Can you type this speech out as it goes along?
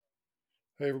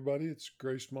Hey everybody, it's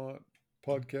Gracemont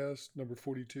podcast number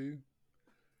 42,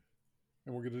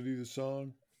 and we're going to do the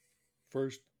song.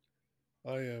 First,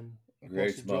 I am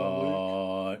Apostle John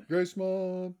Luke.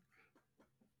 Gracemont,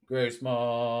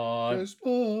 Gracemont,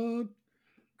 Gracemont,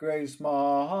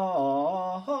 Gracemont.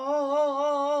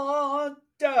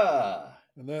 Gracemont.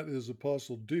 And that is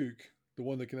Apostle Duke, the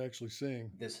one that can actually sing.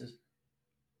 This is,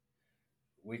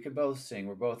 we could both sing.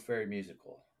 We're both very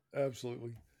musical.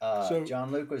 Absolutely. So,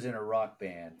 John Luke was in a rock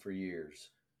band for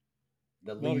years,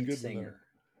 the not a lead good one though. singer.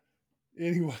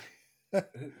 Anyway, It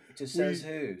just we, says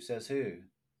who, says who.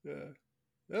 yeah,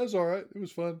 that was all right. It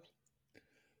was fun.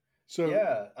 So,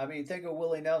 Yeah, I mean, think of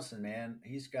Willie Nelson, man.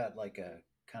 He's got like a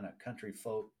kind of country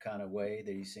folk kind of way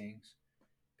that he sings.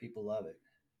 People love it.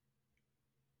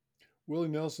 Willie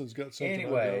Nelson's got something I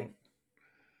Anyway, don't: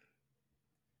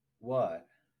 what?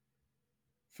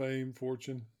 fame,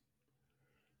 fortune.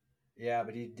 Yeah,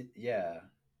 but yeah,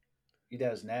 he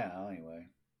does now anyway.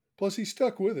 Plus, he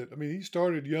stuck with it. I mean, he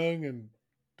started young and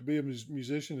to be a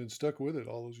musician and stuck with it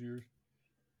all those years.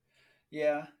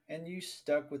 Yeah, and you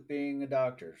stuck with being a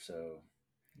doctor, so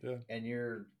Yeah. and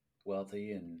you're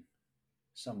wealthy and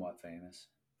somewhat famous.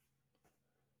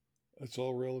 It's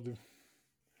all relative.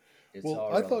 It's Well, all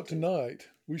I thought relative. tonight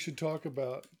we should talk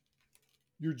about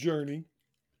your journey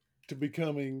to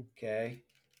becoming Okay?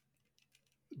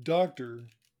 Dr.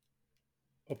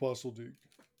 Apostle Duke.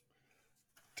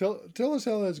 Tell us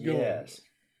how that's going. Yes.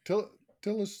 Tell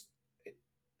us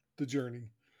the journey.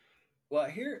 Well,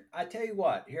 here I tell you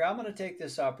what. Here I'm going to take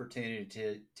this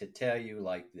opportunity to tell you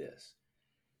like this.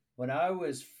 When I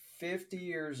was 50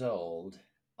 years old,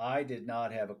 I did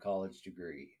not have a college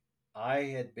degree. I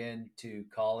had been to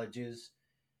colleges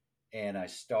and I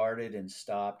started and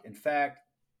stopped. In fact,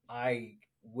 I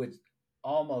would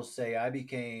almost say I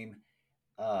became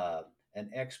uh, an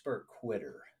expert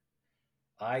quitter.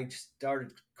 I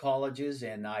started colleges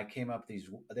and I came up with these,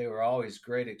 they were always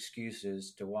great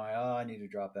excuses to why, oh, I need to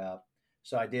drop out.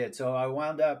 So I did. So I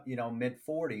wound up, mid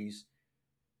 40s,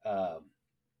 uh,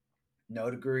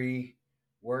 no degree,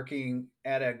 working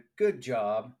at a good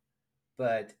job,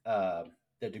 but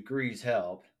the degrees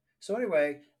helped. So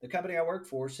anyway, the company I worked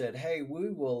for said, "Hey,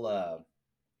 we're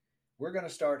going to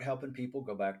start helping people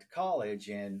go back to college,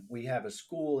 and we have a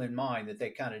school in mind that they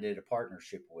kind of did a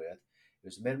partnership with. It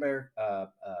was Mid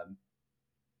America,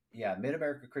 Mid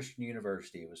America Christian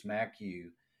University. It was MACU,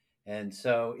 and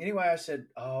so anyway, I said,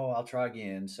 "Oh, I'll try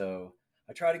again." So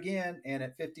I tried again, and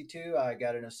at 52, I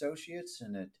got an associate's,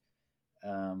 and at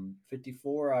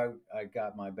 54, I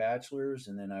got my bachelor's,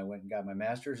 and then I went and got my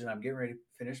master's, and I'm getting ready to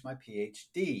finish my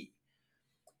PhD.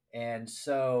 And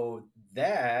so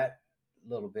that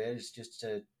little bit is just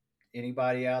to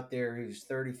anybody out there who's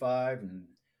 35 and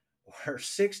or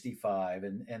 65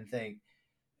 and think,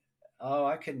 oh,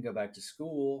 I couldn't go back to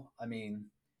school. I mean,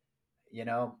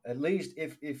 at least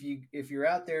if you're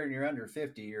out there and you're under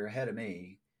 50, you're ahead of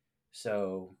me.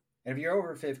 So, and if you're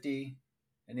over 50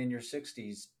 and in your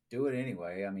 60s, do it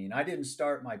anyway. I mean, I didn't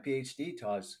start my PhD till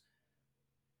I was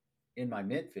in my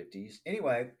mid 50s.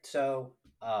 Anyway, so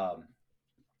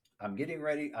I'm getting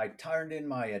ready. I turned in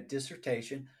my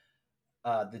dissertation.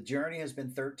 The journey has been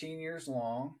 13 years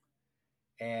long,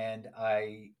 and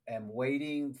I am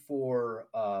waiting for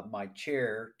my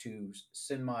chair to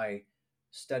send my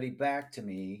study back to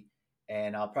me,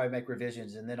 and I'll probably make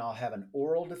revisions, and then I'll have an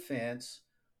oral defense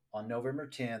on November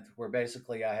 10th, where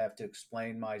basically I have to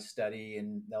explain my study,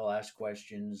 and they'll ask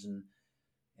questions,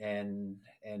 and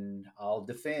I'll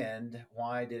defend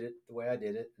why I did it the way I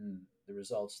did it, and the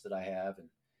results that I have,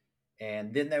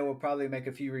 and then they will probably make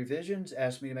a few revisions,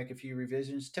 ask me to make a few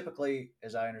revisions. Typically,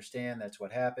 as I understand, that's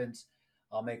what happens.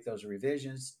 I'll make those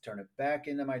revisions, turn it back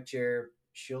into my chair.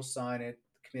 She'll sign it.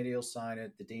 The committee will sign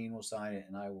it. The dean will sign it,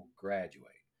 and I will graduate.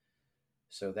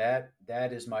 So that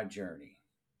is my journey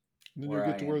And then you'll where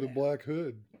get I to am wear the now. black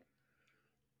hood,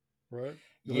 right?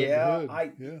 You'll have the Yeah,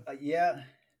 hood. Yeah. yeah.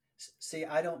 See,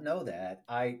 I don't know that.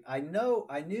 I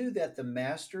knew that the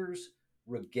master's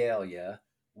regalia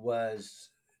was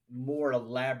more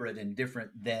elaborate and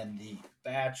different than the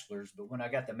bachelor's, but when I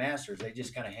got the master's, they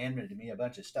just kind of handed me a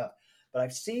bunch of stuff. But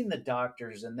I've seen the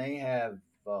doctors, and they have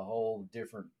a whole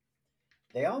different.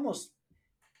 They almost.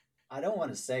 I don't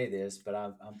want to say this,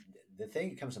 but the thing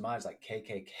that comes to mind is like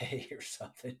KKK or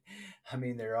something. I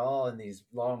mean, they're all in these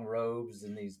long robes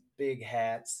and these big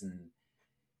hats, and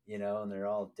they're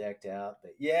all decked out.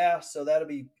 But yeah, so that'll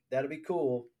be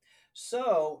cool.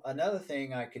 So another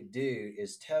thing I could do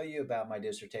is tell you about my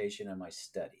dissertation and my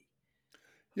study.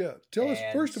 Yeah. Tell us,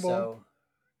 And first of all, so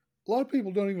a lot of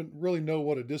people don't even really know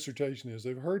what a dissertation is.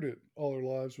 They've heard it all their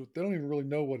lives, but they don't even really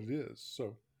know what it is.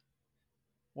 So,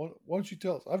 Why don't you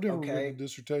tell us? I've never written a Okay.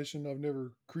 dissertation. I've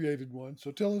never created one.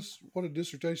 So tell us what a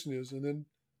dissertation is, and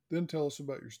then tell us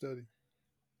about your study.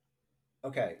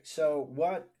 Okay. So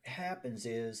what happens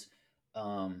is,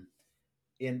 um,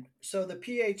 so the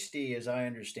PhD, as I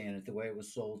understand it, the way it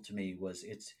was sold to me was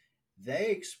they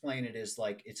explain it as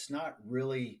like it's not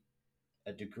really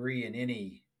a degree in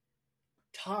any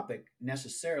topic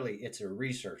necessarily. It's a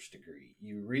research degree.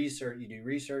 You do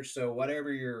research. So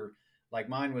whatever your, like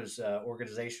mine was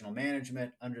organizational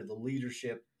management under the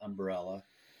leadership umbrella,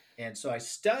 and so I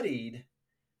studied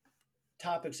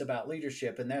topics about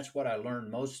leadership, and that's what I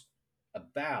learned most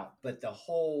about. But the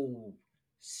whole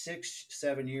 6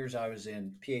 7 years I was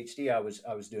in PhD, I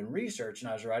was doing research and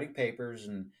I was writing papers,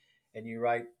 and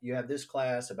you have this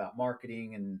class about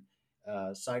marketing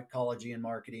and psychology and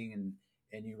marketing,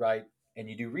 and you write and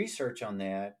you do research on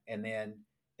that, and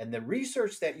the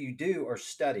research that you do are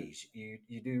studies. You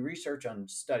do research on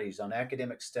studies, on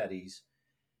academic studies,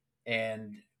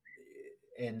 and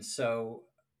so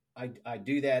I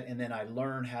do that, and then I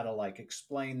learn how to like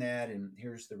explain that, and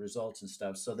here's the results and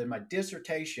stuff. So then my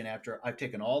dissertation, after I've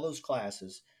taken all those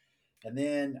classes, and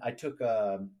then I took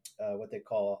what they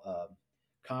call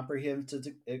comprehensive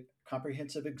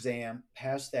comprehensive exam,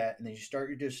 passed that, and then you start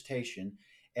your dissertation,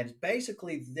 and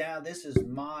basically now this is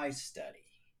my study.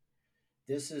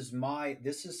 This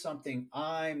is something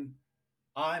I'm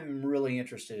really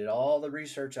interested in. All the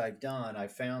research I've done, I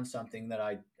found something that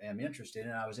I am interested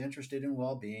in. I was interested in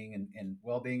well-being and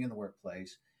well-being in the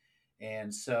workplace,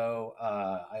 and so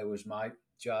it was my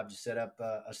job to set up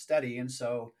a study. And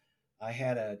so I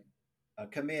had a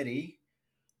committee,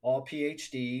 all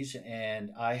PhDs,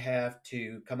 and I have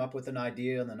to come up with an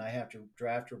idea, and then I have to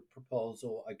draft a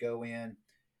proposal. I go in,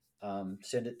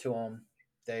 send it to them.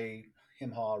 They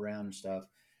him haw around and stuff,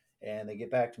 and they get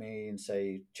back to me and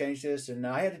say change this. And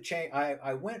I had to change.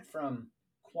 I went from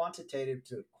quantitative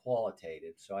to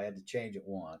qualitative, so I had to change it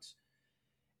once.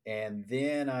 And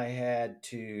then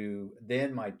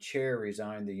then my chair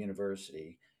resigned the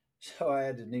university, so I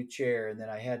had a new chair, and then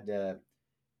I had to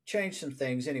change some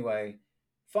things anyway.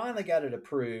 Finally got it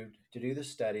approved to do the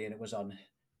study, and it was on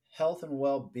health and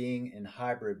well-being in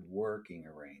hybrid working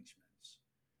arrangements.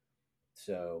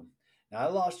 So now I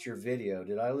lost your video.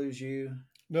 Did I lose you?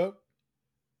 Nope.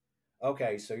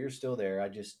 Okay, so you're still there. I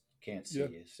just can't see Yeah.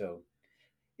 you. So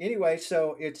anyway,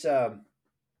 so it's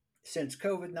since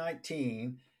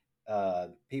COVID-19,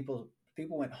 people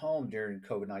went home during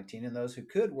COVID-19, and those who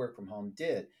could work from home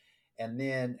did. And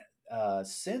then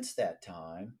since that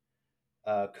time,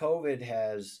 COVID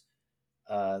has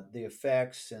the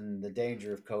effects and the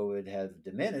danger of COVID have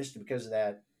diminished. Because of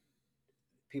that,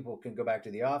 people can go back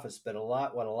to the office. But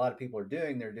what a lot of people are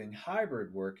doing, they're doing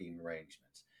hybrid working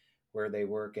arrangements where they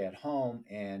work at home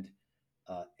and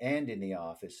in the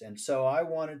office. And so I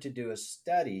wanted to do a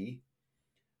study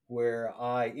where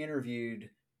I interviewed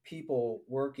people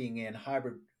working in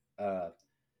hybrid uh,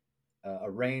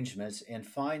 arrangements and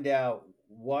find out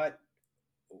what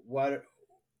what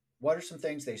are some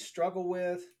things they struggle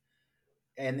with,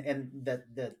 and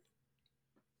that the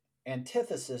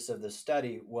antithesis of the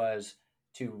study was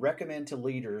to recommend to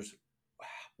leaders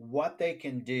what they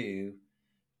can do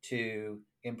to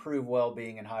improve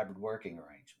well-being in hybrid working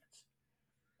arrangements.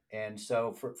 And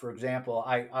so, for example,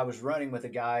 I was running with a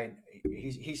guy, and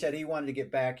he said he wanted to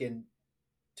get back in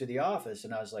to the office,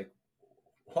 and I was like,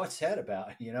 "What's that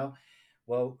about?" You know.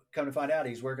 Well, come to find out,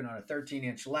 he's working on a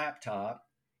 13-inch laptop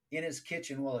in his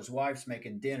kitchen while his wife's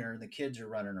making dinner, and the kids are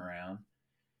running around.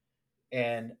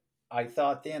 And I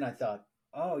thought,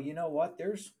 oh, you know what?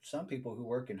 There's some people who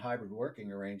work in hybrid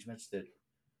working arrangements that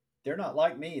they're not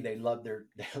like me. They love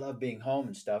being home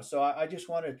and stuff. So I just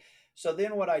wanted. So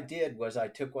then what I did was I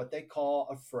took what they call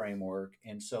a framework,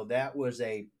 and so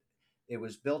it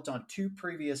was built on two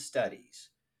previous studies.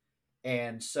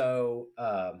 And so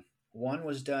one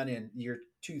was done in year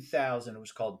 2000. It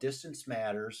was called Distance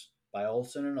Matters by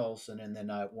Olson and Olson, and then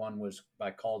one was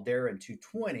by Caldera in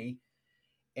 220.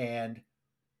 And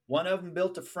one of them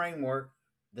built a framework.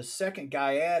 The second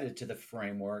guy added to the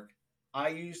framework. I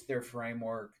used their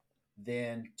framework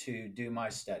then to do my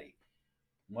study.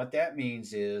 What that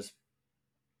means is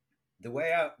the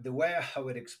way I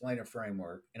would explain a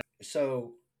framework.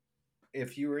 So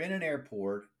if you were in an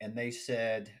airport and they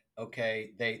said,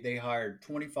 okay, they hired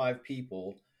 25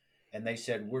 people, and they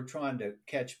said we're trying to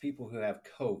catch people who have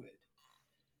COVID,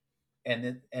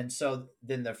 and so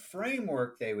then the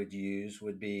framework they would use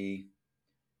would be: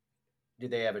 do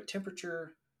they have a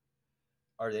temperature?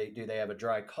 Do they have a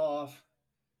dry cough?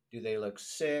 Do they look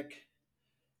sick?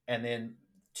 And then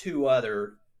two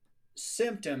other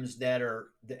symptoms that are,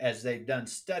 as they've done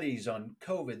studies on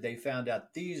COVID, they found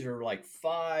out these are like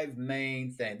five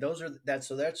main things. Those are that.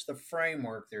 So that's the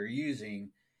framework they're using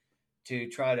to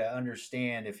try to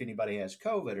understand if anybody has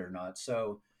COVID or not.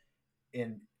 So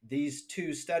in these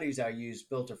two studies I used,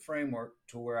 built a framework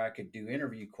to where I could do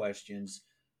interview questions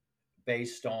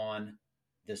based on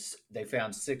this. They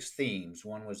found six themes.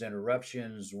 One was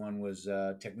interruptions, one was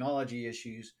technology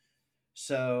issues.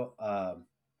 So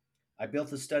I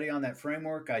built a study on that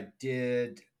framework. I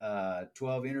did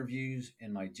 12 interviews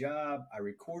in my job. I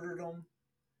recorded them,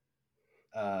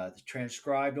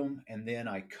 transcribed them, and then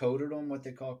I coded them, what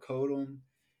they call code them.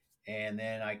 And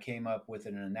then I came up with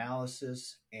an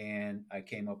analysis, and I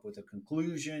came up with a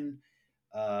conclusion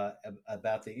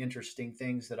about the interesting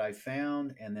things that I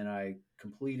found. And then I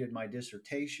completed my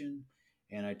dissertation,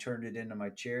 and I turned it into my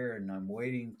chair, and I'm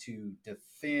waiting to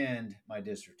defend my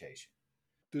dissertation.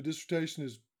 The dissertation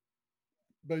is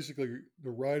basically the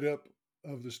write up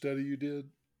of the study you did.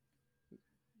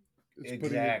 It's putting it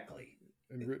Exactly.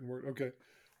 in written word. Okay.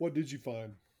 What did you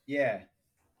find? Yeah.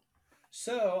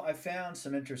 So I found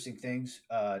some interesting things.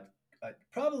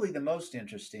 Probably the most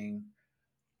interesting,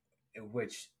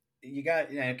 which you got,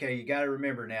 okay, you got to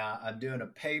remember now, I'm doing a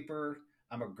paper.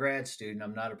 I'm a grad student.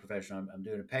 I'm not a professional. I'm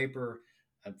doing a paper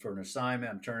for an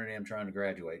assignment. I'm turning in. I'm trying to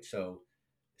graduate. So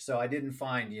I didn't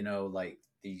find, like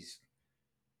these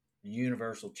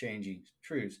universal changing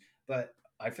truths, but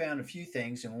I found a few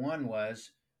things. And one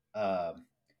was, um,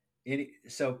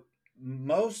 so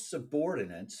most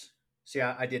subordinates, see,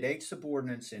 I did 8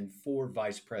 subordinates and 4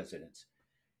 vice presidents.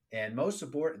 And most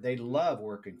support, they love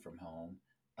working from home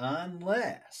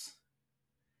unless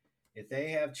if they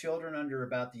have children under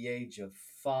about the age of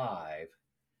 5,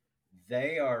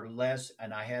 they are less,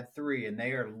 and I had 3, and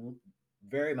they are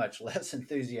very much less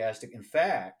enthusiastic. In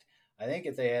fact, I think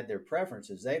if they had their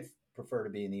preferences, they'd prefer to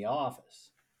be in the office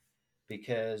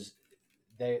because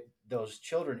those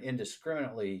children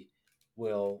indiscriminately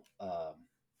will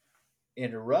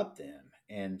interrupt them,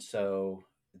 and so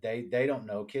they don't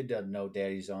know. Kid doesn't know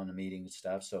daddy's on the meeting and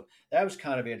stuff. So that was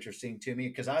kind of interesting to me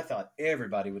because I thought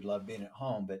everybody would love being at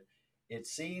home, but it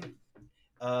seemed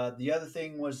the other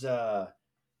thing was uh,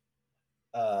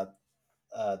 uh,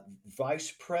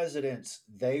 vice presidents,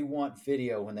 they want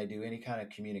video when they do any kind of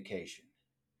communication.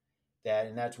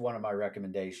 And that's one of my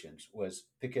recommendations, was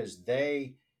because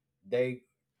they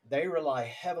they rely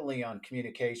heavily on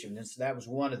communication, and so that was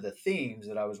one of the themes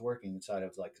that I was working inside. I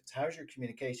was like, how's your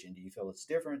communication? Do you feel it's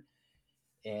different?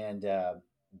 And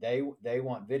they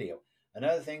want video.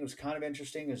 Another thing that was kind of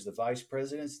interesting is the vice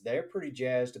presidents, they're pretty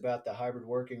jazzed about the hybrid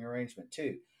working arrangement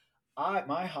too.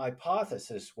 My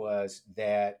hypothesis was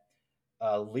that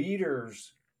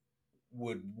leaders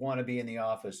would want to be in the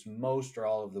office most or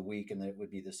all of the week, and that it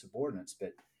would be the subordinates.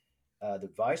 But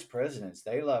the vice presidents,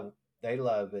 they love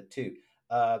it too.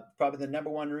 Probably the number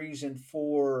one reason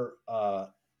for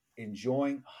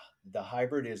enjoying the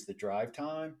hybrid is the drive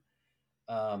time.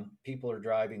 People are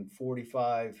driving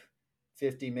 45,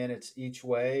 50 minutes each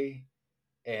way.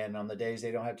 And on the days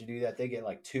they don't have to do that, they get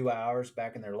like 2 hours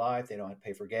back in their life. They don't have to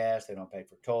pay for gas. They don't pay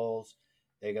for tolls.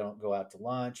 They don't go out to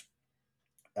lunch.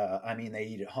 I mean, they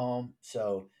eat at home,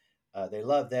 so they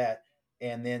love that.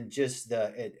 And then just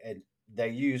they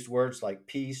used words like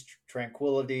peace,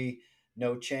 tranquility,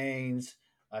 no chains.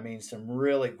 I mean, some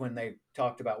really, when they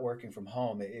talked about working from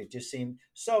home, it just seemed.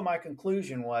 So my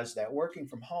conclusion was that working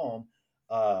from home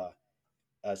uh,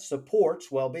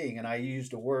 supports well-being. And I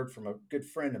used a word from a good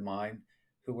friend of mine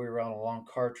who we were on a long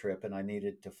car trip, and I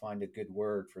needed to find a good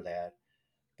word for that,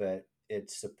 but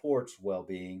it supports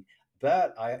well-being.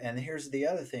 But and here's the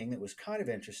other thing that was kind of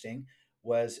interesting,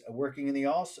 was working in the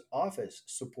office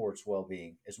supports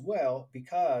well-being as well,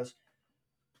 because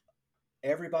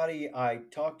everybody I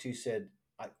talked to said,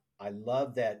 I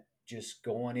love that, just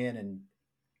going in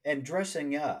and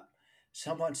dressing up.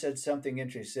 Someone said something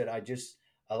interesting, said,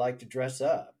 I like to dress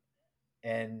up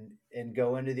and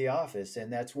go into the office,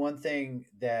 and that's one thing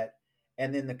that.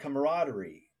 And then the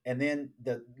camaraderie, and then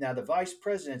the vice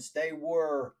presidents, they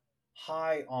were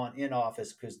high on in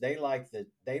office because they like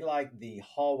the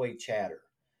hallway chatter,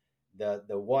 the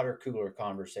water cooler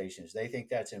conversations. They think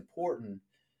that's important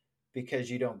because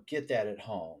you don't get that at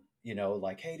home.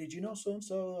 Like, hey, did you know so and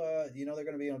so? They're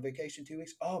going to be on vacation 2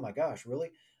 weeks. Oh my gosh, really?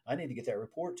 I need to get that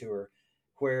report to her.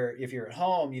 Where if you're at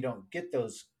home, you don't get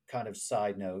those kind of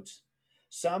side notes.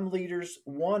 Some leaders,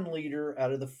 one leader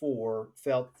out of the 4,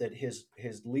 felt that his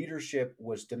leadership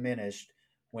was diminished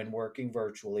when working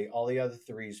virtually. All the other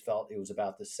 3s felt it was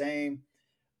about the same.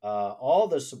 None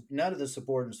of the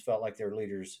subordinates felt like their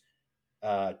leaders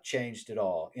changed at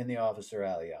all in the office or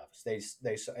out of the office.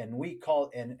 They and we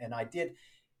called and I did.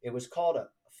 It was called a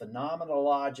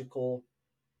phenomenological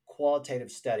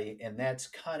qualitative study, and that's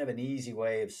kind of an easy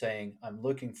way of saying I'm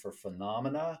looking for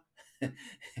phenomena.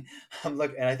 I'm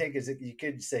looking, and I think is you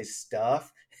could say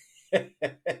stuff.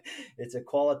 It's a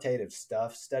qualitative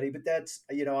stuff study, but that's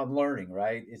I'm learning,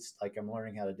 right? It's like I'm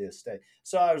learning how to do a study.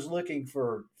 So I was looking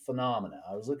for phenomena.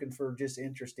 I was looking for just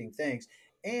interesting things,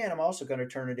 and I'm also going to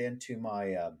turn it into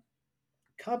my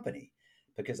company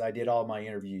because I did all my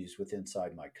interviews with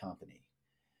inside my company,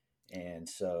 and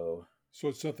so So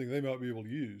it's something they might be able to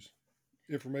use,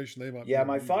 information they might be yeah, able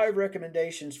my to use. 5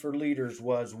 recommendations for leaders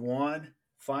was one,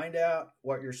 find out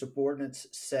what your subordinates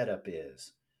setup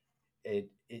is.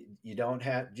 You don't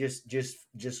have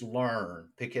just learn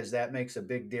because that makes a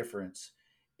big difference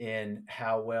in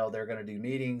how well they're going to do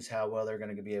meetings, how well they're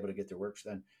going to be able to get their work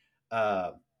done.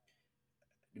 Uh,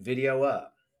 Video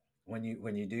up when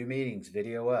you do meetings,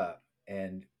 video up,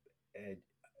 and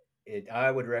it, I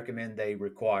would recommend they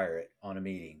require it on a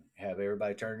meeting. Have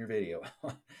everybody turn your video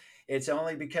on. It's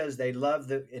only because they love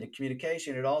the in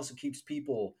communication. It also keeps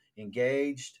people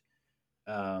engaged,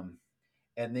 um,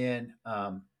 and then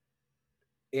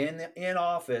in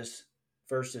office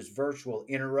versus virtual,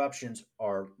 interruptions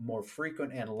are more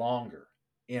frequent and longer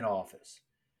in office.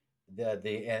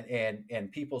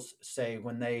 And people say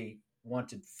when they want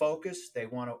to focus, they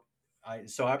want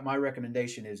to. My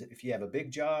recommendation is if you have a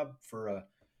big job for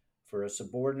a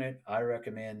subordinate, I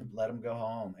recommend let them go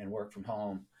home and work from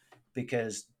home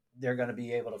because they're going to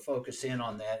be able to focus in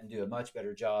on that and do a much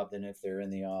better job than if they're in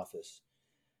the office.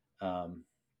 Um,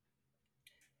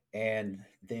 and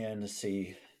then let's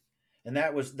see, and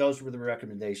those were the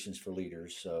recommendations for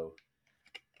leaders. So,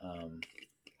 um,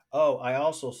 oh, I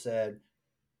also said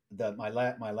that my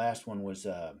last one was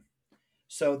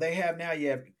so they have now you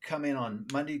have come in on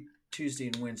Monday, Tuesday,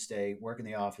 and Wednesday, work in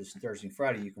the office, and Thursday and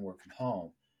Friday you can work from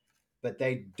home. But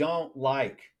they don't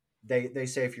like they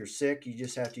say if you're sick, you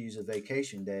just have to use a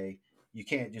vacation day. You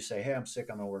can't just say, "Hey, I'm sick.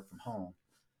 I'm gonna work from home."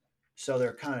 So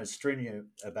they're kind of stringent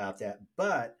about that.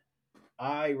 But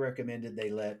I recommended they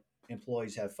let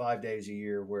employees have 5 days a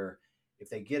year where if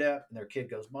they get up and their kid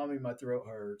goes, "Mommy, my throat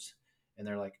hurts," and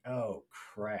they're like, "Oh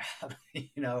crap,"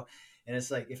 and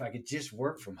it's like if I could just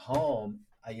work from home,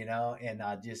 and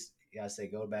I say,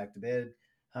 "Go back to bed,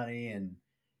 honey," and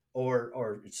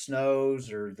or it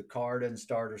snows or the car doesn't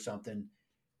start or something.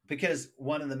 Because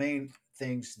one of the main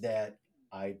things that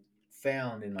I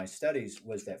found in my studies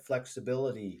was that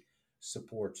flexibility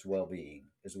supports well-being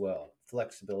as well.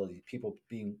 Flexibility, people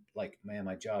being like, man,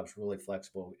 my job's really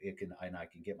flexible. It can and I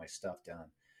can get my stuff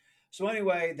done. So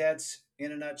anyway, that's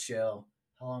in a nutshell.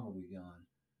 How long have we gone?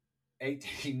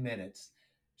 18 minutes.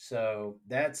 So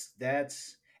that's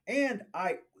and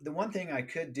I the one thing I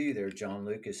could do there, John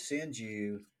Luke, is send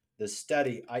you the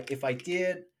study. If I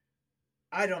did,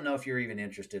 I don't know if you're even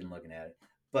interested in looking at it,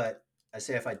 but I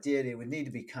say if I did, it would need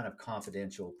to be kind of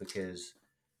confidential because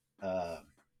uh,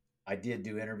 I did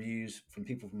do interviews from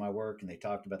people from my work, and they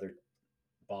talked about their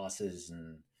bosses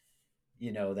and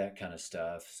that kind of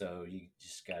stuff. So you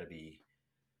just got to be.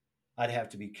 I'd have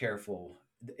to be careful.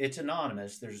 It's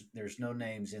anonymous. There's no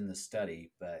names in the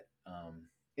study, but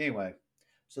anyway,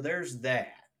 so there's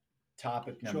that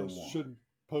topic So number I one. shouldn't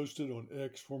post it on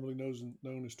X, formerly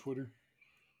known as Twitter.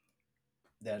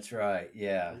 That's right. I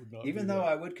Yeah. would not do Even though that.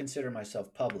 I would consider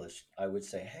myself published, I would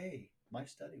say, "Hey, my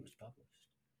study was published."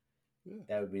 Yeah.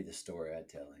 That would be the story I'd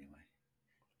tell anyway.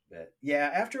 But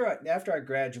yeah, after I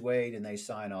graduate and they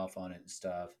sign off on it and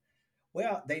stuff,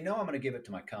 well, they know I'm going to give it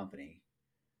to my company.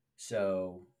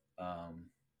 So, um,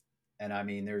 and I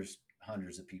mean, there's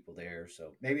hundreds of people there.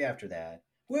 So maybe after that,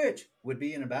 which would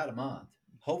be in about a month,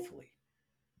 hopefully,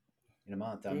 in a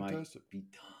month I might Fantastic. be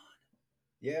done.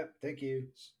 Yeah. Thank you.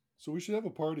 So we should have a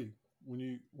party when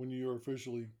you are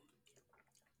officially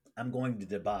I'm going to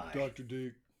Dubai. Dr.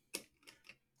 Duke.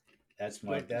 That's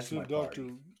my Doctor that's instead my of Dr.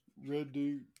 party. Red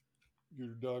Duke, you're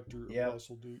Dr. Yep.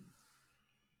 Apostle Duke.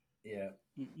 Yeah.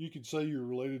 You could say you're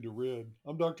related to Red.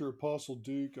 I'm Dr. Apostle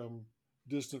Duke. I'm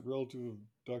distant relative of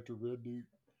Dr. Red Duke.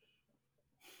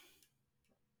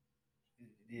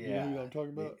 Do you know Yeah. who I'm talking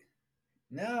about?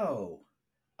 No,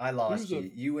 I He was lost a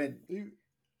you. You went. he,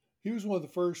 he was one of the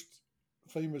first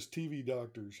famous TV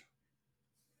doctors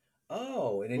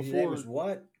Oh, and then your name was before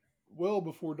what? well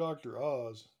before Dr.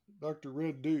 Oz. Dr.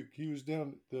 Red Duke. He was down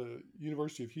at the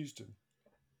University of Houston.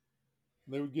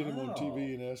 And they would get him on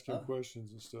TV Oh, and ask him oh,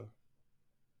 questions and stuff.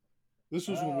 This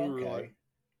was when oh, we were like okay,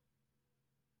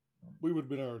 we would have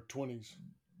been in our 20s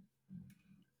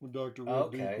when Dr.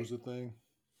 Red Duke okay, was a thing.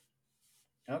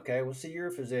 okay. Well, see, you're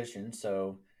a physician,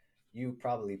 so you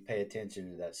probably pay attention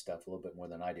to that stuff a little bit more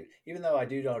than I do, even though I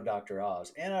do know Dr.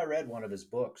 Oz. And I read one of his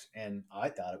books and I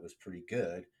thought it was pretty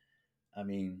good. I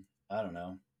mean, I don't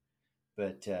know.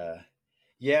 But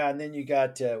yeah, and then you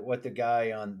got what the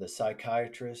guy on the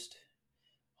psychiatrist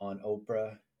on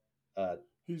Oprah. Uh,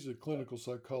 He's a clinical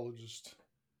psychologist.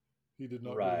 He did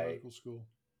not go to right. medical school.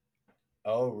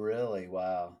 Oh, really?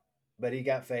 Wow. But he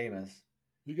got famous.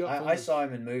 He got I saw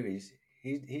famous. him in movies.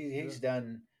 Yeah, He's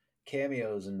done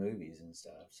cameos in movies and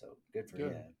stuff. So good for yeah.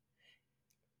 him.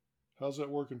 How's that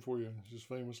working for you? His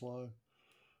famous line.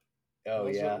 Oh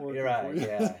How's that yeah, you're working for right. you?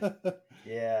 Yeah,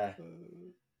 yeah.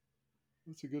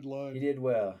 That's a good He line. did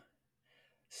well.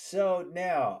 So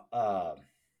now,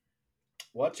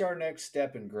 what's our next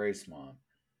step in Gracemont?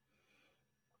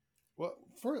 Well,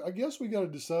 first, I guess we got to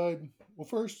decide. Well,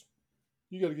 first,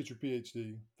 you got to get your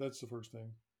PhD. That's the first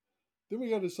thing. Then we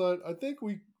got to decide. I think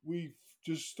we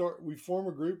just start. We form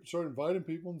a group, start inviting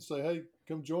people, and say, "Hey,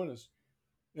 come join us."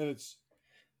 And it's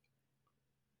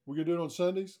we can do it on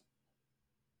Sundays.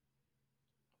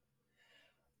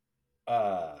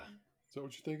 Uh, Is that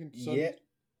what you're thinking? yeah, Sundays?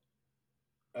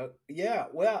 yeah.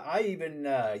 Well, I even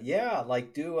yeah,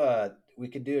 like do we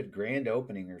could do a grand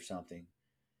opening or something.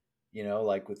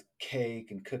 Like with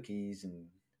cake and cookies and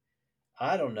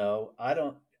I don't know. I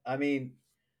don't. I mean,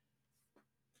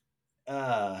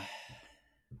 uh,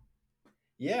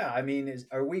 yeah. I mean,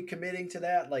 are we committing to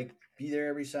that? Like, be there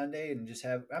every Sunday and just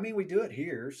have? I mean, we do it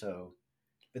here, so.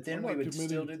 But I'm then we not would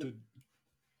still committing do the. to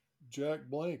Jack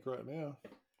Blank right now.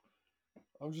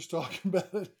 I'm just talking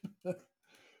about it.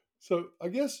 So I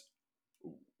guess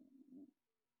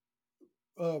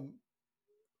um,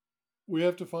 we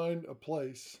have to find a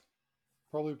place,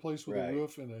 probably a place with a Right,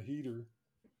 roof and a heater,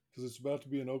 because it's about to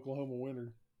be an Oklahoma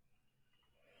winter,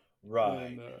 and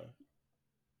right.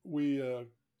 we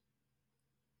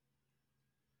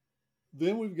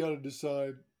then we've got to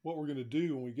decide what we're going to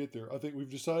do when we get there. I think we've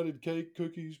decided cake,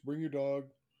 cookies, bring your dog.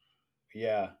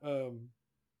 Yeah, Um,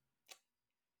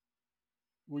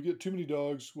 we get too many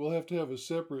dogs, we'll have to have a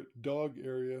separate dog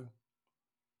area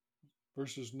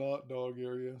versus not dog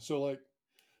area. So like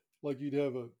you'd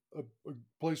have a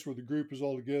place where the group is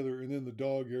all together, and then the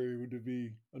dog area would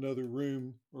be another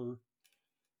room or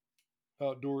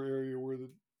outdoor area where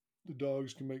the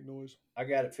dogs can make noise. I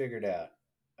got it figured out.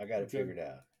 I got it Okay. figured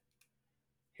out.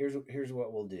 Here's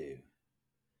what we'll do.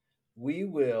 We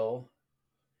will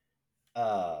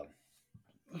uh,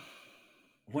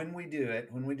 when we do it,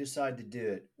 when we decide to do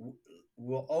it,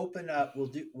 we'll open up.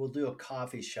 We'll do a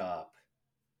coffee shop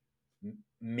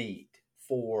meet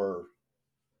for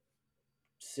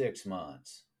 6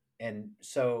 months, and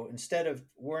so instead of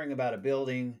worrying about a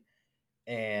building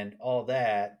and all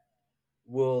that,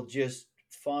 we'll just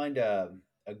find a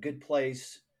good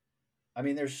place. I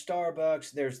mean, there's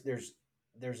Starbucks.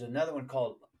 There's another one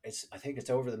called I think it's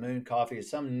Over the Moon Coffee. It's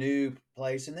some new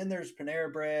place, and then there's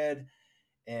Panera Bread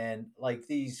and like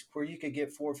these where you could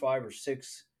get 4 or 5 or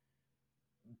 6,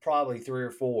 probably 3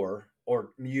 or 4,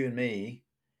 or you and me,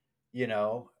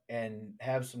 and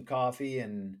have some coffee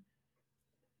and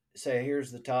say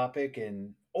here's the topic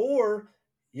and or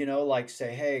like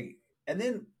say hey, and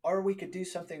then or we could do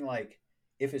something like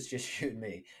if it's just you and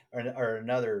me or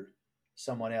another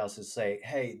someone else and say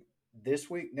hey, this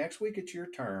week next week it's your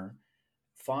turn,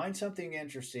 find something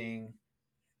interesting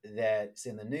that's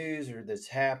in the news or that's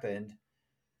happened,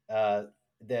 uh,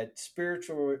 that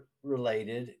spiritual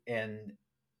related, and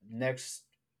next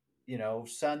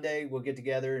Sunday we'll get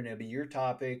together and it'll be your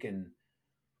topic and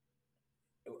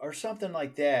or something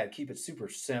like that. Keep it super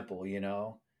simple.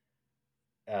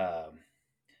 um,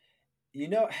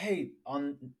 hey,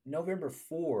 on November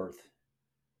 4th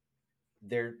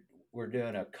there we're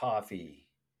doing a coffee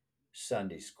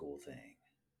Sunday school thing,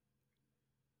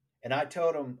 and I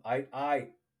told him I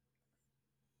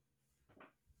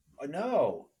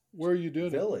no Where are you doing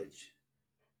it? village.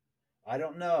 I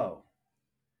don't know.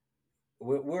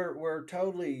 We're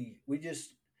totally we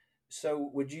just so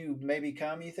would you maybe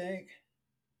come, you think?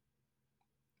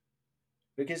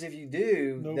 Because if you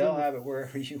do, they'll November have it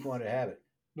wherever you want to have it.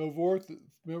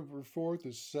 November 4th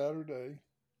is Saturday.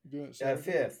 You doing it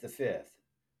Saturday? Fifth, the fifth.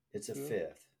 It's a Fifth.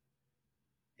 fifth.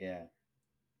 Yeah,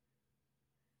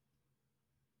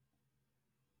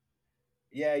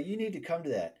 yeah. You need to come to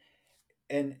that.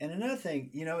 And another thing,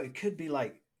 it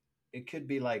could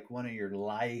be like one of your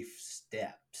life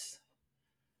steps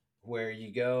where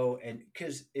you go and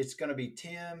because it's going to be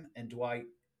Tim and Dwight,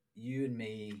 you and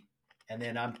me, and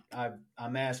then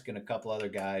I'm asking a couple other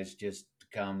guys just to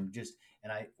come, just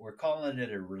and we're calling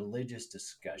it a religious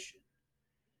discussion.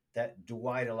 That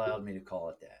Dwight allowed me to call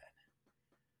it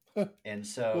that, and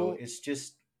so Well, it's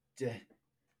just.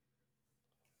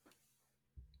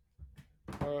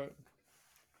 All right.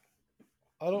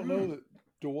 I don't know Mm, that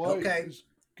Dwight okay. is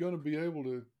going to be able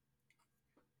to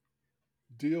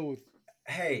deal with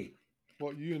Hey,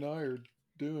 what you and I are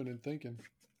doing and thinking.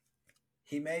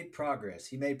 he made progress.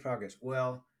 He made progress.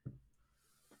 Well,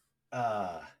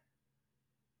 uh,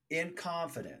 in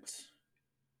confidence,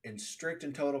 in strict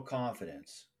and total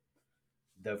confidence,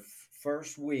 the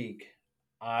first week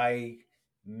I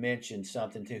mentioned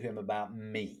something to him about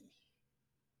me.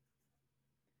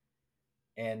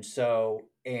 And so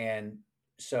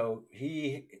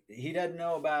he doesn't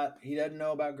know about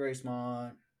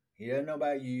Gracemont. He doesn't know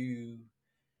about you.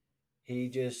 He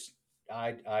just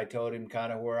I told him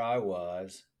kind of where I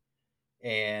was,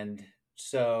 and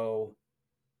so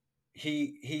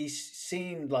he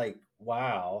seemed like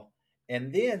wow.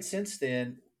 And then since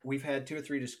then we've had two or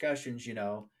three discussions,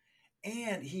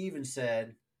 and he even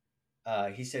said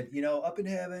he said, up in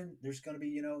heaven there's going to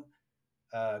be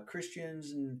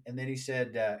Christians, and then he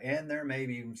said, and there may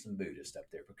be even some Buddhists up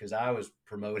there because I was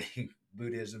promoting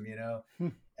Buddhism,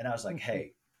 and I was like,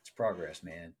 hey, it's progress,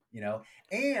 man,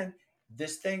 and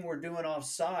this thing we're doing off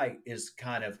site is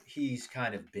he's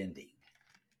kind of bending.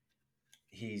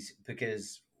 He's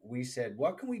because we said,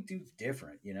 what can we do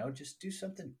different? Just do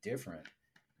something different.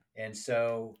 And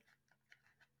so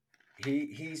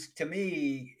he's to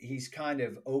me he's kind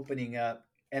of opening up,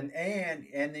 and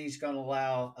he's going to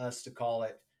allow us to call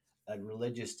it a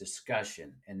religious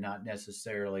discussion and not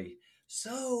necessarily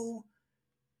so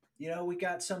we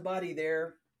got somebody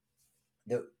there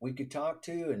that we could talk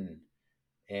to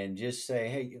and just say,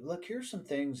 hey, look, here's some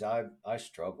things I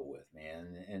struggle with,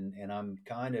 man, and I'm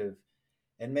kind of,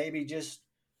 and maybe just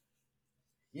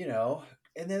you know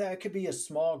and then that could be a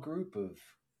small group of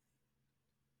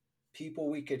people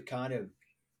we could kind of,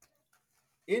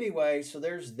 anyway, so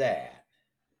there's that.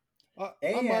 I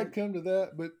might And come to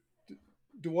that, but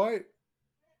Dwight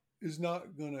is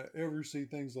not going to ever see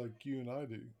things like you and I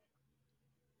do.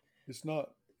 It's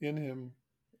not in him,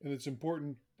 and it's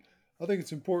important. I think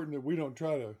it's important that we don't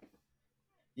try to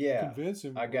yeah, convince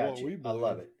him I of what got you. we I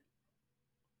love believe. it.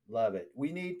 Love it.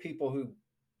 We need people who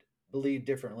believe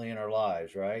differently in our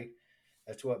lives, right?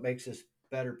 That's what makes us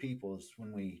better people, is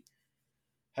when we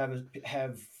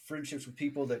have friendships with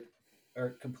people that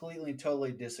are completely and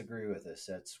totally disagree with us.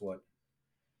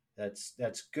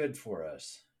 That's good for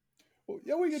us. Well,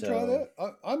 yeah, we could try So,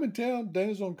 that. I'm in town.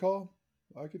 Dana's on call.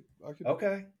 I could, I could,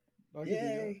 okay. I could do that.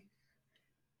 Yay.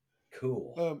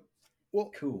 Cool. Um,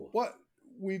 well, Cool. what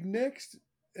we next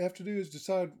have to do is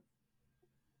decide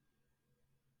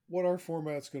what our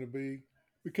format's going to be,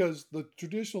 because the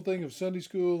traditional thing of Sunday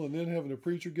school and then having a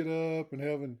preacher get up and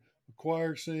having a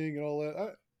choir sing and all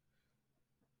that.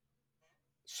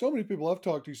 So many people I've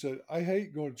talked to said, I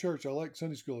hate going to church. I like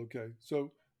Sunday school. Okay.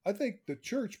 So I think the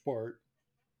church part,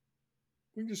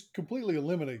 we can just completely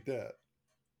eliminate that.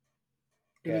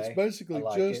 And it's Okay. I basically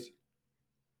like just it.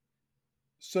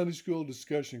 Sunday school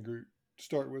discussion group to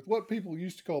start with. What people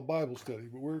used to call Bible study,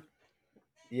 but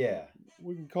Yeah.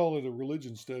 we can call it a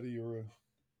religion study or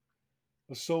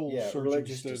a soul Yeah. searching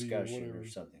Religious study or discussion or whatever.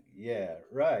 something. Yeah.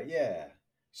 Right. Yeah.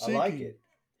 I like Seeking, it.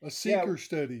 a Yeah. seeker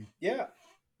study. Yeah.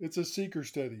 It's a seeker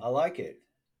study. I like it.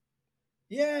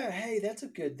 Yeah, hey, that's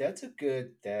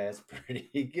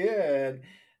pretty good.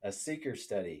 A seeker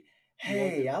study. You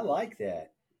like Hey, it? I like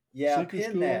that. Yeah, Seeker pin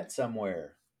school? that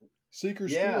somewhere. Seeker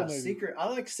school, Yeah, maybe. seeker. I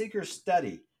like seeker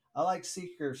study. I like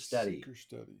seeker study. Seeker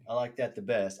study. I like that the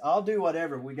best. I'll do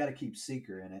whatever. We got to keep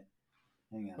seeker in it.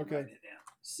 Hang on, I'm Okay. writing it down.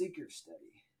 Seeker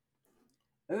study.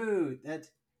 Ooh,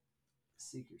 that's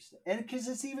seeker study. And because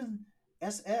it's even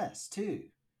SS too.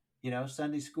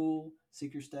 Sunday school,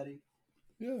 seeker study.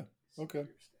 Yeah. Okay.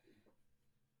 Seeker study.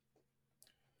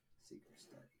 Seeker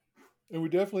study. And we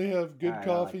definitely have All right,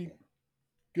 I like that.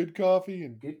 good coffee,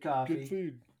 and Good good coffee,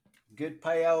 food. good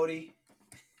peyote.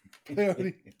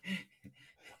 Peyote.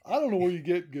 I don't know where you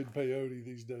get good peyote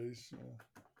these days.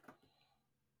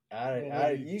 I don't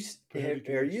have any peyote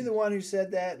Are you the connections. one who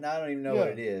said that? And I don't even know what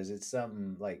Yeah, it is. It's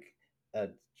something like a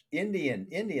Indian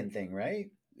thing,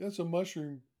 right? it's a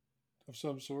mushroom of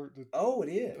some sort. That Oh, it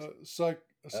is. a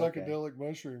Okay. psychedelic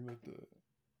mushroom that the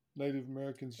Native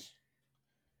Americans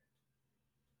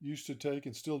used to take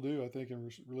and still do. I think in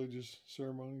religious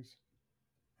ceremonies.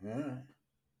 All right.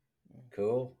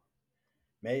 Cool.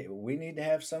 We need to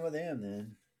have some of them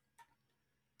then.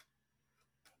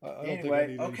 I don't think I Anyway,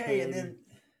 need any okay, and peyote. then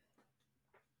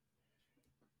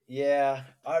yeah,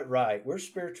 all right, right. We're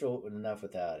spiritual enough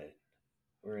without it.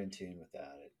 We're in tune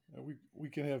without it. We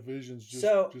can have visions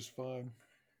So just fine.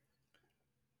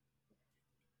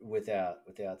 without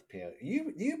the peyote.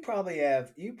 You probably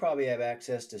have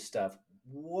access to stuff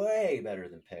way better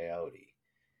than peyote.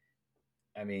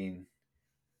 I mean,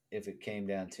 if it came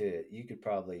down to it, you could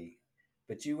probably,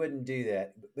 but you wouldn't do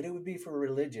that. But it would be for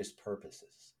religious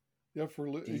purposes. Yeah, Do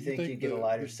you you think think you'd get a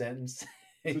lighter sentence?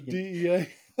 the DEA,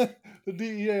 the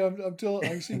DEA. I'm telling. I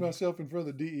can see myself in front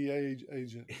of the DEA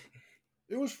agent.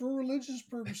 It was for religious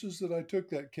purposes that I took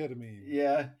that ketamine.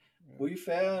 Yeah, Yeah. we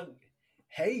found.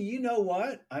 Hey, you know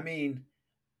what? I mean,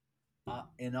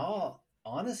 in all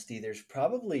honesty, there's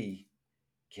probably,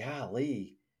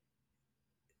 golly,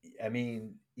 I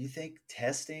mean, you think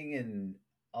testing and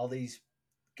all these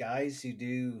guys who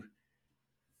do,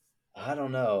 I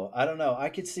don't know. I don't know. I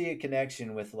could see a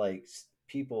connection with like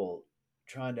people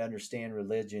trying to understand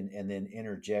religion and then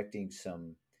interjecting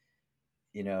some,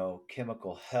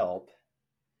 chemical help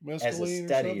as a Mescaline or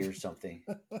study something. or something.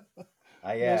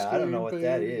 Yeah, I don't know Mescaline, what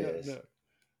that peyote. Yeah, is. no,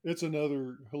 it's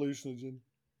another hallucinogen,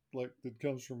 like that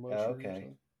comes from mushrooms.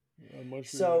 Okay. A mushroom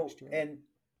So, extract. and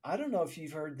I don't know if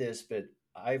you've heard this, but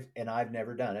I've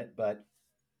never done it, but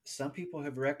some people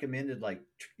have recommended like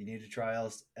you need to try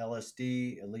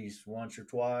LSD at least once or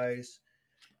twice.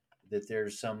 That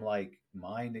there's some like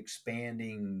mind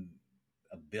expanding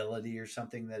ability or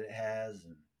something that it has,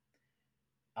 and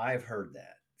I've heard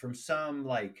that from some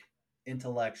like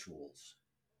intellectuals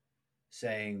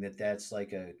saying that that's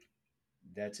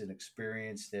an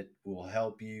experience that will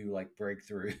help you like break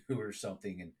through or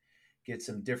something and get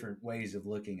some different ways of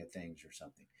looking at things or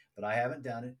something. But I haven't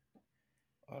done it.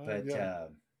 But Yeah,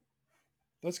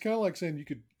 that's kind of like saying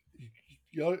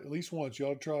you ought, at least once you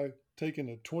ought to try taking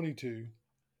a 22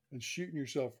 and shooting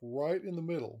yourself right in the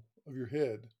middle of your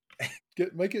head.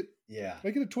 Get yeah,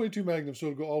 make it a 22 Magnum so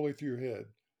it'll go all the way through your head,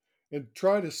 and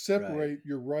try to right. separate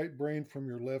your right brain from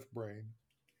your left brain,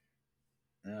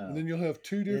 and No, then you'll have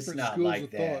two it's different not schools like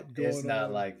of that. thought It's going not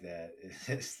on. like that.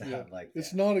 It's Yeah, not like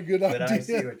it's that. not a good But I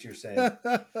see idea. what you're saying.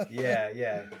 Yeah,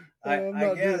 yeah. I'm I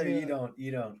not doing gather you that. don't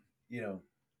you don't you don't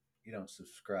you don't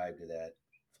subscribe to that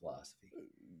philosophy.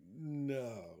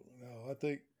 No, no. I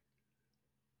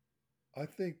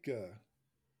think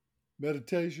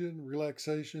meditation,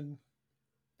 relaxation,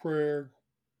 prayer,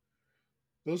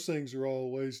 those things are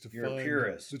all ways to You're a find the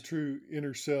purist. true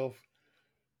inner self.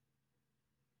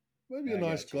 Maybe a I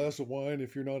nice got you. glass of wine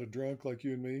if you're not a drunk like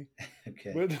you and me,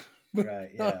 Okay. but but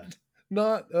Right. Yeah.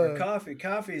 not Or coffee.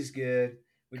 Coffee's good.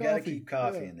 We got to coffee. keep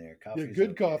coffee Yeah, in there. yeah. Coffee's okay.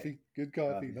 Good coffee.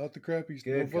 Coffee's Not the crappy.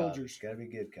 No good coffee. It's Folgers. got to be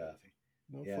good coffee.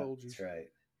 No Yeah, that's Folgers. right.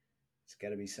 It's got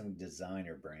to be some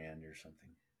designer brand or something.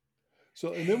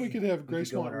 So and then we could Hey, have we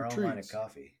could go Gracemont in our own line of retreats.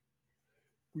 coffee.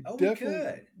 We Oh, we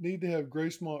definitely could. need to have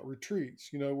Gracemont retreats.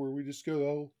 Where we just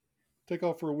go, take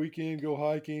off for a weekend, go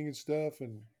hiking and stuff,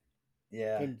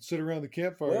 Yeah. and sit around the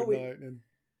campfire Well, at night. And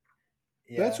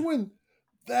that's yeah, when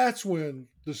that's when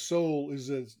the soul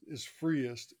is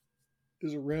freest,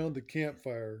 is around the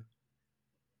campfire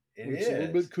it when it's a little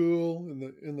bit is. cool in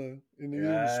either the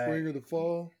Right. spring or the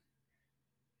fall.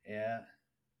 Yeah.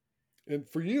 And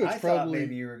for you, it's I thought probably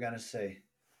maybe you were going to say,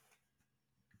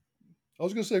 I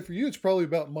was going to say for you, it's probably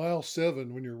about mile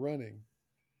 7 when you're running.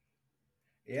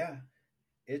 yeah,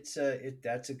 that's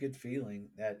a good feeling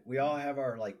that we all have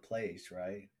our like place,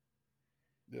 right?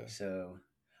 Yeah. So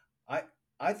I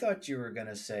I thought you were going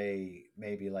to say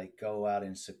maybe like go out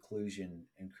in seclusion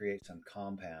and create some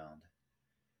compound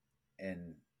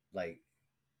and like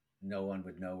no one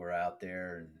would know we're out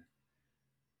there and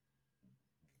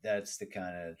that's the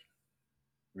kind of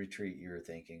retreat you were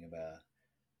thinking about.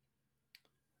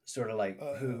 Sort of like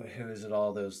who is it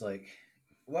all those like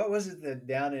what was it that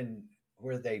down in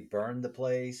where they burned the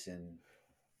place and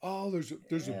Oh, there's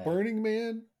a uh, Burning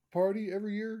Man party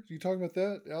every year. You talking about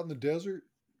that out in the desert?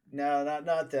 no,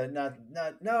 not that,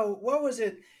 not no. What was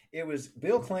it? It was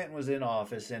Bill Clinton was in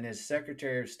office, and his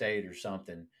Secretary of State or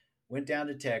something went down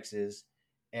to Texas,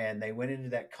 and they went into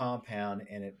that compound,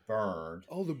 and it burned.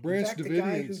 Oh, the In Branch fact, the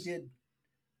guy who Davidians. did,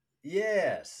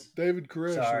 yes, David Koresh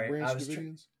and the sorry, Branch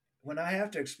Davidians. when I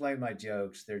have to explain my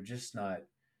jokes, they're just not.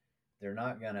 They're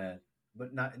not gonna.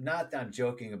 But not that I'm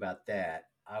joking about that.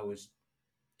 I was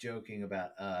joking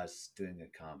about us doing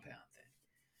a compound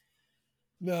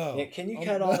thing. Yeah, No, can you I'm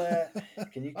cut all not.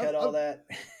 that? Can you I, cut I all that?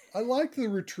 I like the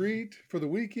retreat for the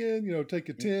weekend. Take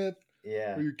a tent or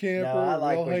Yeah. your No, I camper, and we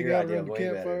like all what hang your out idea around the way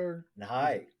better. campfire And and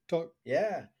hike. talk.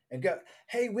 Yeah. And go,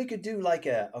 hey, we could do like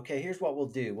okay, here's what we'll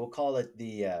do. We'll call it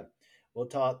we'll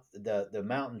talk the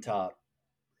mountaintop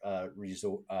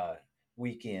resort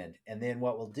weekend. And then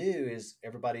what we'll do is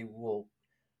everybody will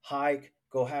hike,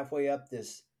 go halfway up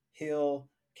this hill,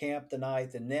 camp the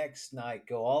night, the next night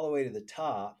go all the way to the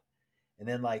top and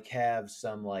then like have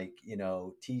some like,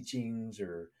 teachings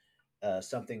or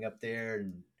something up there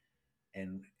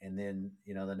and then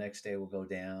the next day we'll go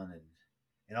down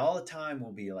and all the time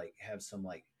we'll be like have some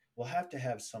like we'll have to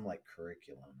have some like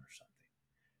curriculum or something,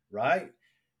 right?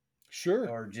 Sure.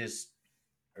 Or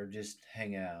just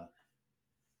hang out.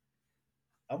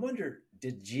 I wonder,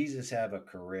 did Jesus have a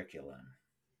curriculum?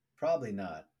 Probably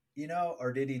not.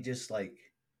 Or did he just like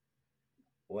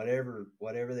whatever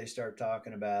they start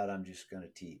talking about, I'm just going to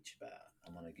teach about.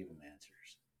 I'm going to give them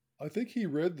answers. I think he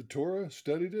read the Torah,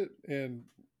 studied it, and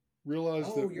realized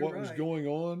Oh, that you're what was right. going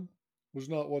on was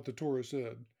not what the Torah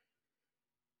said.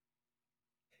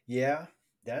 Yeah,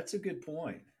 that's a good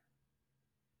point.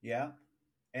 Yeah.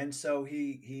 And so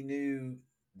he knew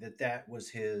that that was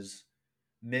his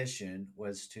mission,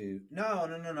 was to no,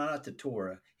 not the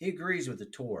Torah. He agrees with the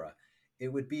Torah. It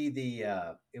would be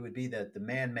the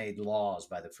man-made laws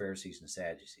by the Pharisees and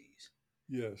Sadducees.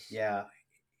 Yes. Yeah,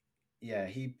 yeah,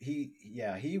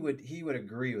 he would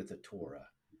agree with the Torah.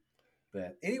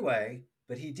 But anyway,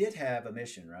 but he did have a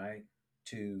mission, right?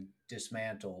 To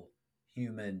dismantle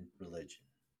human religion.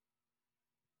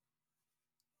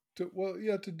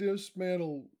 To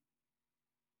dismantle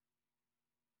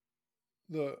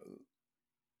the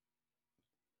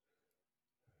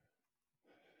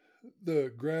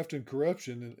the graft and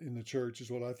corruption in the church is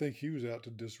what I think he was out to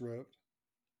disrupt.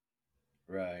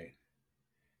 Right.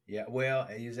 Yeah, well,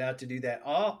 he was out to do that.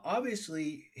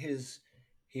 Obviously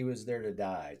he was there to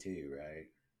die too, right?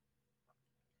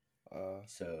 Uh,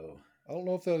 So, I don't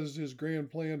know if that is his grand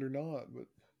plan or not, but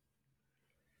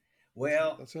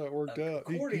well, that's how it worked out.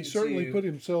 He according certainly to put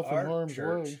himself in our harm's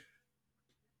church, way.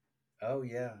 oh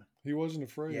yeah. He wasn't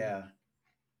afraid. Yeah.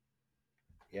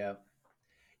 Yeah.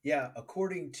 Yeah,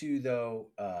 according to though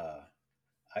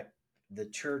I the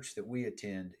church that we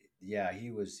attend, yeah, he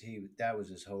that was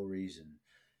his whole reason.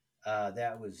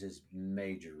 That was his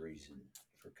major reason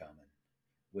for coming,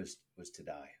 was to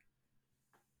die.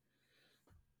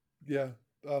 Yeah,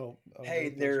 I don't know Hey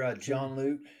if that's there, true. John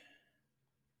Luke.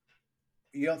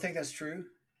 You don't think that's true?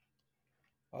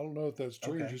 I don't know if that's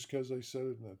true Okay. just because they said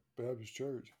it in the Baptist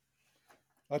church.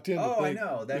 I tend to Oh, I think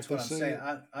know. if That's they what I'm say saying.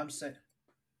 it, I'm saying,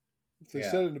 if they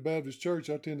said yeah. it in the Baptist church,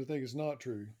 I tend to think it's not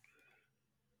true.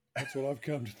 That's what I've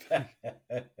come to think.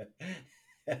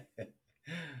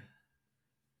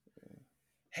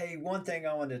 Hey, one thing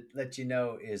I want to let you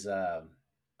know is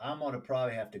I'm going to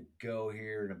probably have to go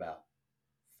here in about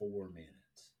 4 minutes.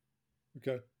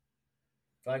 Okay,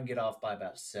 If I can get off by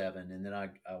about 7, and then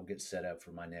I'll get set up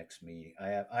for my next meeting.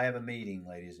 I have a meeting,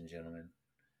 ladies and gentlemen,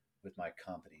 with my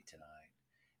company tonight,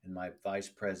 and my vice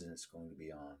president's going to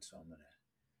be on, so I'm going to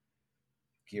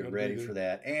got get to be ready for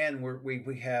there. that. And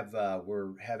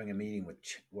we're having a meeting with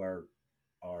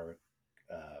our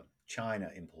China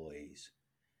employees,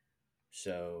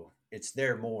 so it's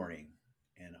their morning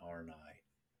and our night.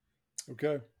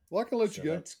 Okay, well I can let you So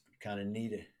go. that's kind of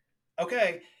neat.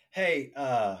 Okay. Hey,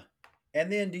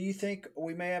 and then do you think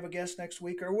we may have a guest next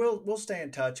week, or we'll stay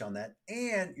in touch on that?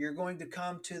 And you're going to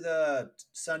come to the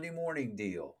Sunday morning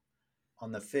deal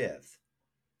on the 5th.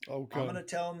 I'll I'm going come. to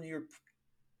tell them you're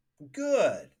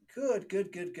good. Good,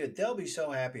 good, good, good. They'll be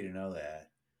so happy to know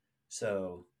that.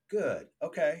 So, good.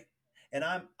 Okay. And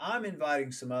I'm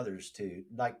inviting some others too,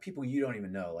 like people you don't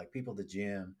even know, like people at the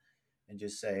gym, and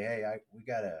just say, "Hey, I we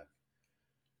got to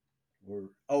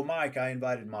Mike, I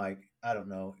invited Mike. I don't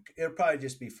know. It'll probably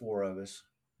just be 4 of us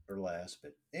or less.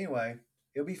 But anyway,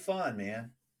 it'll be fun,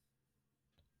 man.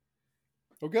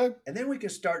 Okay, And then we can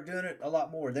start doing it a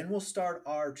lot more. Then we'll start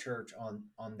our church on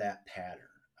that pattern,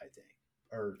 I think.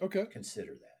 Or okay.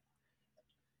 consider that.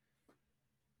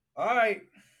 All right.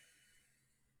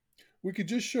 We could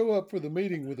just show up for the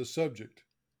meeting with a subject.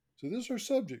 So this is our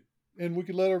subject, and we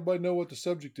could let everybody know what the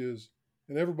subject is,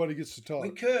 and everybody gets to We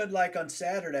talk. could like on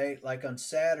Saturday,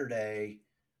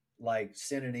 like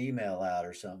send an email out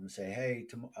or something. Say, hey,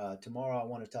 tomorrow I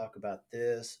want to talk about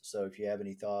this. So if you have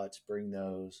any thoughts, bring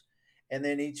those. And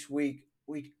then each week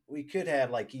we could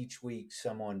have like each week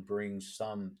someone brings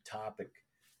some topic.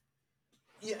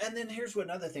 Yeah, and then here's what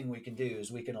another thing we can do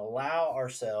is we can allow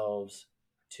ourselves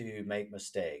to make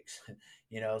mistakes.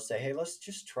 Say, hey, let's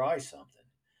just try something.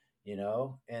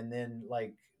 And then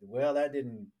like, well, that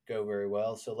didn't go very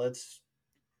well, so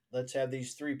let's have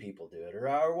these three people do it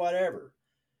or whatever.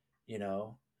 You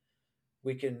know,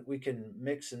 we can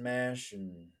mix and mash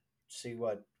and see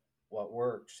what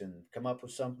works and come up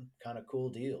with some kind of cool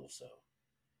deal. So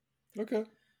Okay,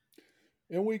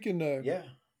 and yeah,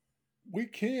 we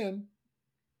can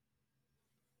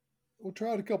we'll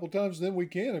try it a couple times. And then we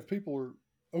can, if people are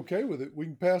okay with it, we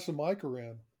can pass the mic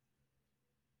around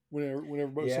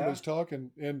whenever yeah. somebody's talking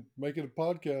and make it a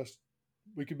podcast.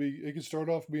 It could start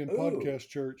off being Ooh, podcast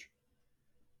church.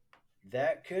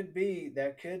 that could be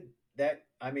that could that.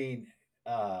 I mean,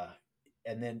 uh,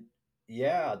 and then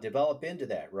yeah, develop into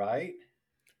that, right?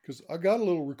 Because I got a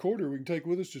little recorder we can take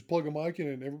with us. Just plug a mic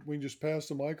in, and we can just pass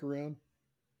the mic around,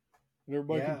 and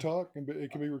everybody can Yeah. talk, and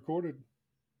it can be recorded.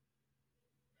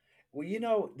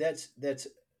 Well, that's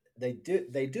they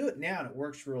do it now and it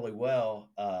works really well.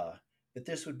 But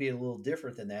this would be a little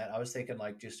different than that. I was thinking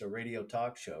like just a radio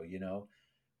talk show,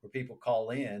 where people call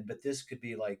in, but this could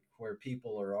be like where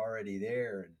people are already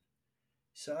there. And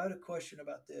so I had a question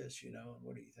about this, and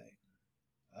what do you think?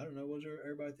 I don't know. What does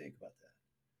everybody think about that?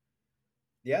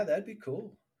 Yeah, that'd be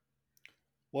cool.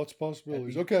 Lots of That'd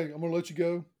possibilities. be Okay, I'm gonna let you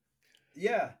go.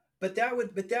 yeah, but that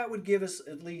would give us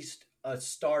at least a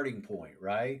starting point,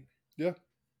 right? Yeah.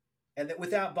 And that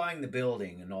without buying the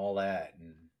building and all that,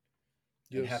 and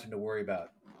Yes. having to worry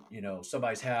about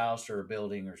somebody's house or a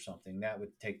building or something, that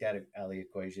would take that out of the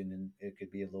equation, and it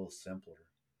could be a little simpler.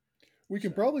 We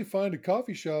can So probably find a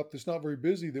coffee shop that's not very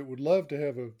busy that would love to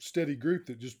have a steady group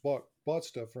that just bought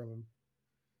stuff from them.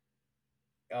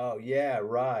 oh yeah,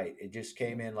 right, it just Yeah.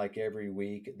 came in like every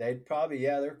week. They'd probably,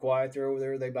 yeah, they're quiet, they're over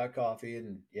there, they buy coffee,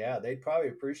 and yeah, they'd probably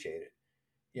appreciate it.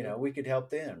 Yeah. We could help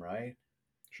them, right?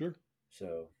 Sure.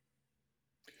 So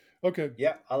Okay.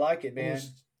 yeah, I like it, I'm gonna man.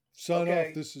 sign off.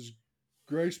 Okay. This is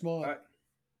All Gracemont, right.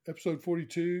 episode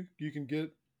 42. You can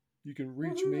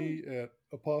reach Woohoo. me at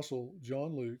Apostle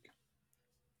John Luke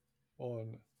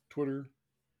on Twitter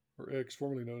or X,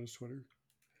 formerly known as Twitter,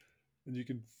 and you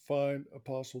can find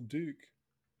Apostle Duke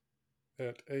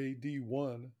at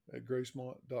ad1 at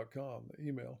gracemont.com, the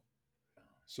email.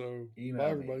 So bye Email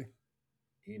me. everybody.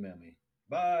 Email me.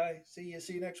 Bye. See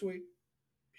you next week.